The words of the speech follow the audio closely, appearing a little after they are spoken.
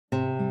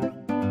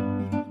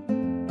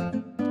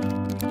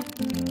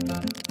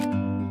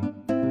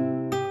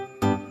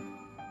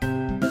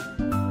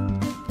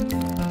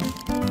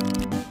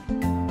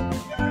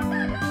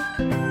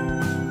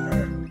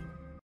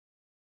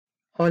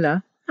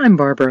Hola, I'm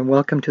Barbara and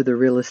welcome to the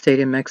Real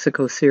Estate in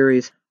Mexico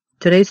series.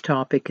 Today's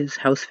topic is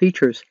house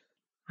features.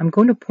 I'm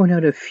going to point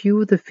out a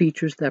few of the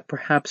features that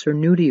perhaps are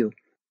new to you.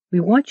 We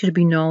want you to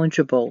be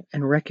knowledgeable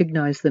and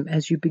recognize them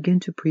as you begin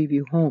to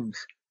preview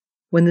homes.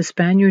 When the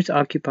Spaniards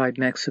occupied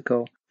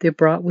Mexico, they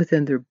brought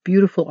within their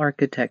beautiful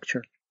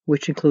architecture,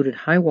 which included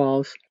high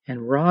walls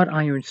and wrought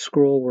iron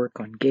scrollwork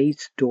on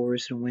gates,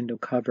 doors, and window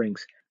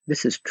coverings.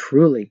 This is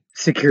truly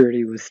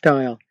security with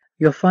style.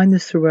 You'll find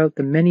this throughout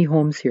the many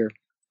homes here.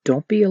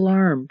 Don't be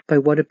alarmed by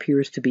what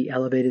appears to be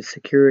elevated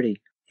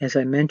security. As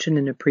I mentioned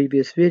in a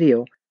previous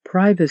video,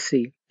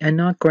 privacy and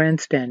not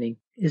grandstanding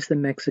is the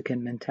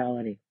Mexican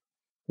mentality.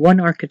 One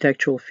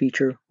architectural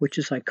feature which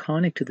is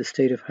iconic to the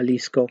state of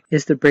Jalisco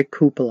is the brick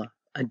cupola,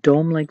 a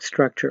dome-like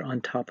structure on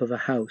top of a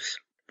house.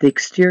 The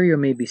exterior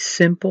may be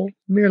simple,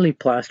 merely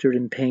plastered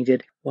and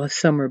painted, while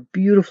some are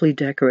beautifully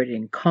decorated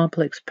in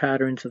complex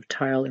patterns of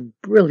tile in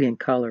brilliant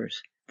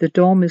colors. The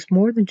dome is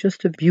more than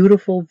just a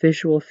beautiful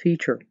visual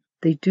feature.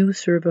 They do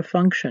serve a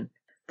function.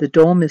 The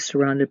dome is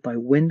surrounded by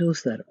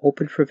windows that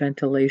open for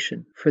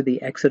ventilation, for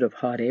the exit of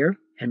hot air,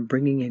 and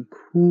bringing in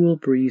cool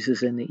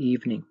breezes in the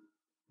evening.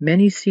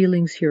 Many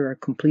ceilings here are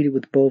completed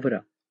with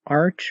Boveda,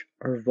 arch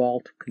or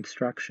vault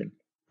construction.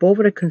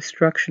 Boveda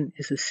construction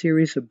is a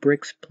series of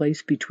bricks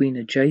placed between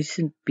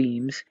adjacent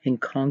beams in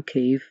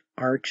concave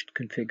arched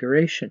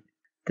configuration.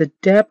 The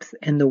depth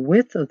and the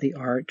width of the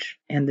arch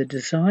and the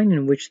design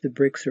in which the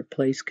bricks are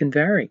placed can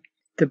vary.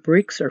 The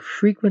bricks are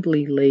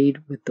frequently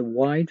laid with the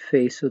wide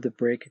face of the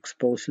brick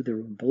exposed to the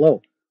room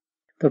below.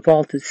 The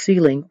vaulted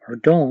ceiling, or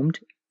domed,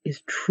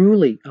 is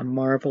truly a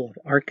marvel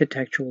of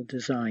architectural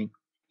design.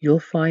 You'll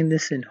find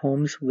this in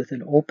homes with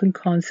an open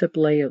concept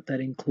layout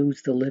that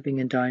includes the living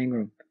and dining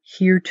room.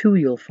 Here too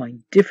you'll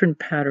find different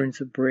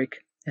patterns of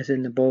brick as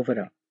in the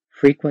Boveda.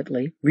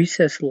 Frequently,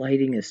 recessed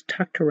lighting is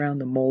tucked around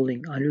the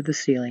molding under the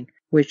ceiling,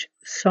 which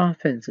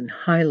softens and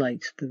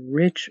highlights the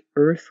rich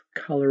earth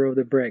color of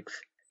the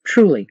bricks.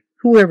 Truly,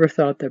 whoever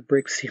thought that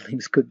brick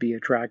ceilings could be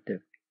attractive?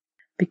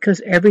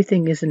 Because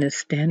everything isn't as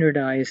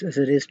standardized as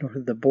it is north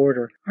of the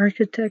border,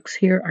 architects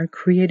here are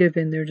creative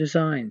in their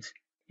designs.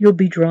 You'll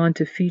be drawn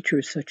to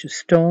features such as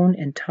stone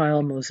and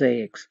tile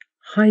mosaics,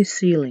 high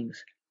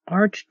ceilings,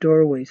 arched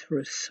doorways for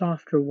a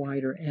softer,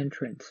 wider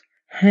entrance,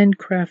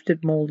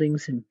 handcrafted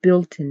moldings and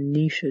built-in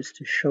niches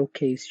to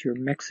showcase your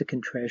Mexican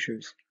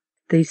treasures.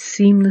 They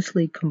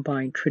seamlessly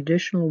combine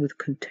traditional with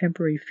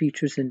contemporary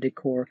features and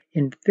decor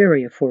in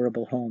very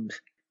affordable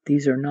homes.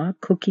 These are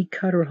not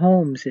cookie-cutter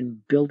homes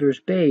in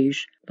builder's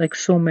beige like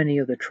so many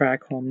of the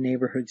tract home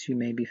neighborhoods you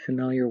may be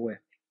familiar with.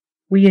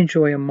 We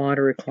enjoy a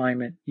moderate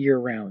climate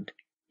year-round.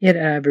 It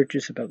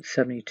averages about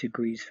 72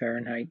 degrees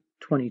Fahrenheit,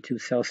 22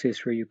 Celsius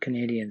for you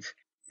Canadians.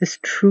 This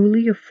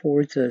truly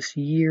affords us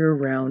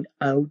year-round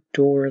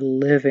outdoor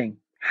living.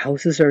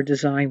 Houses are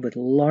designed with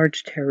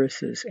large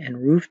terraces and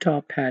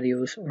rooftop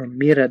patios or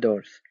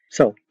miradors.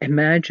 So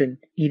imagine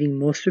eating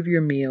most of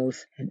your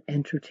meals and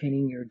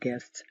entertaining your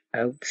guests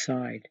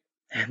outside.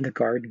 And the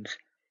gardens.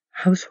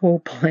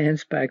 Household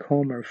plants back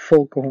home are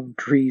full-grown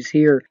trees.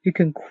 Here, you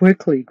can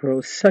quickly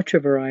grow such a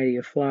variety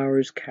of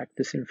flowers,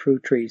 cactus, and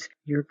fruit trees.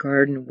 Your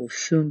garden will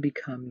soon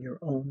become your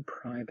own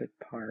private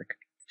park.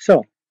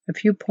 So, a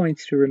few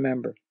points to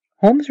remember.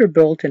 Homes are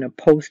built in a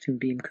post and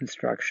beam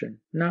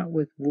construction, not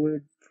with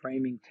wood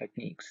framing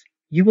techniques.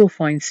 You will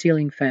find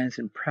ceiling fans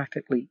in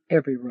practically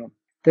every room.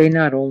 They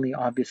not only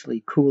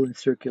obviously cool and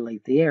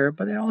circulate the air,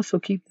 but they also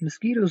keep the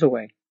mosquitoes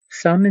away.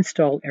 Some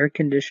install air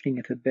conditioning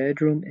if a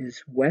bedroom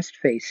is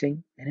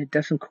west-facing and it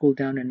doesn't cool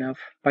down enough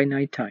by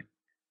nighttime.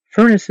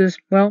 Furnaces,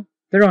 well,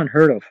 they're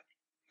unheard of.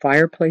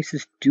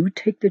 Fireplaces do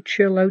take the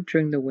chill out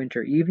during the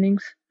winter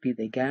evenings, be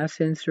they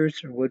gas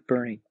inserts or wood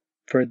burning.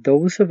 For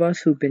those of us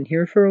who've been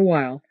here for a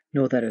while,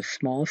 know that a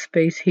small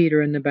space heater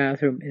in the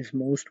bathroom is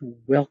most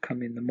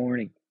welcome in the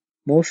morning.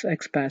 Most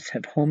expats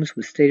have homes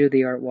with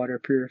state-of-the-art water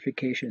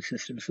purification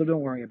systems, so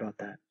don't worry about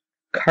that.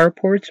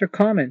 Carports are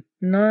common,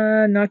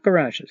 not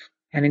garages,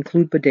 and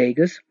include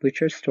bodegas,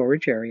 which are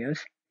storage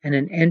areas, and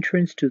an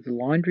entrance to the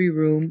laundry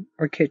room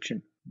or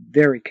kitchen.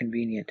 Very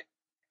convenient.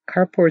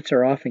 Carports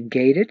are often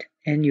gated,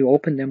 and you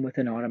open them with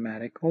an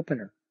automatic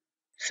opener.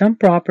 Some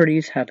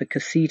properties have a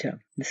casita.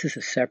 This is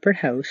a separate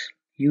house,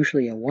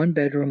 usually a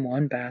one-bedroom,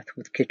 one-bath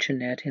with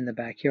kitchenette in the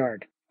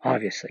backyard.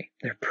 Obviously,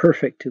 they're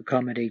perfect to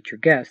accommodate your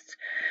guests,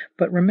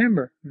 but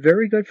remember,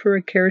 very good for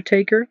a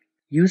caretaker.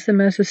 Use them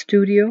as a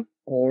studio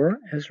or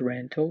as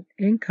rental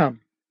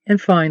income. And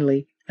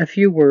finally, a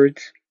few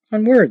words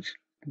on words.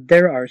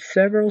 There are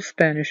several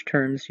Spanish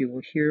terms you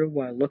will hear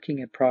while looking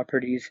at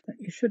properties that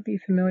you should be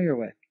familiar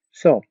with.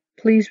 So,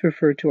 please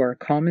refer to our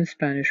common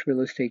Spanish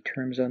real estate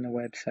terms on the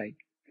website.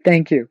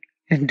 Thank you,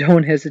 and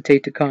don't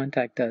hesitate to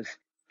contact us.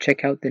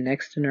 Check out the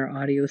next in our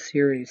audio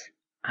series.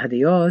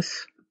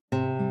 Adios.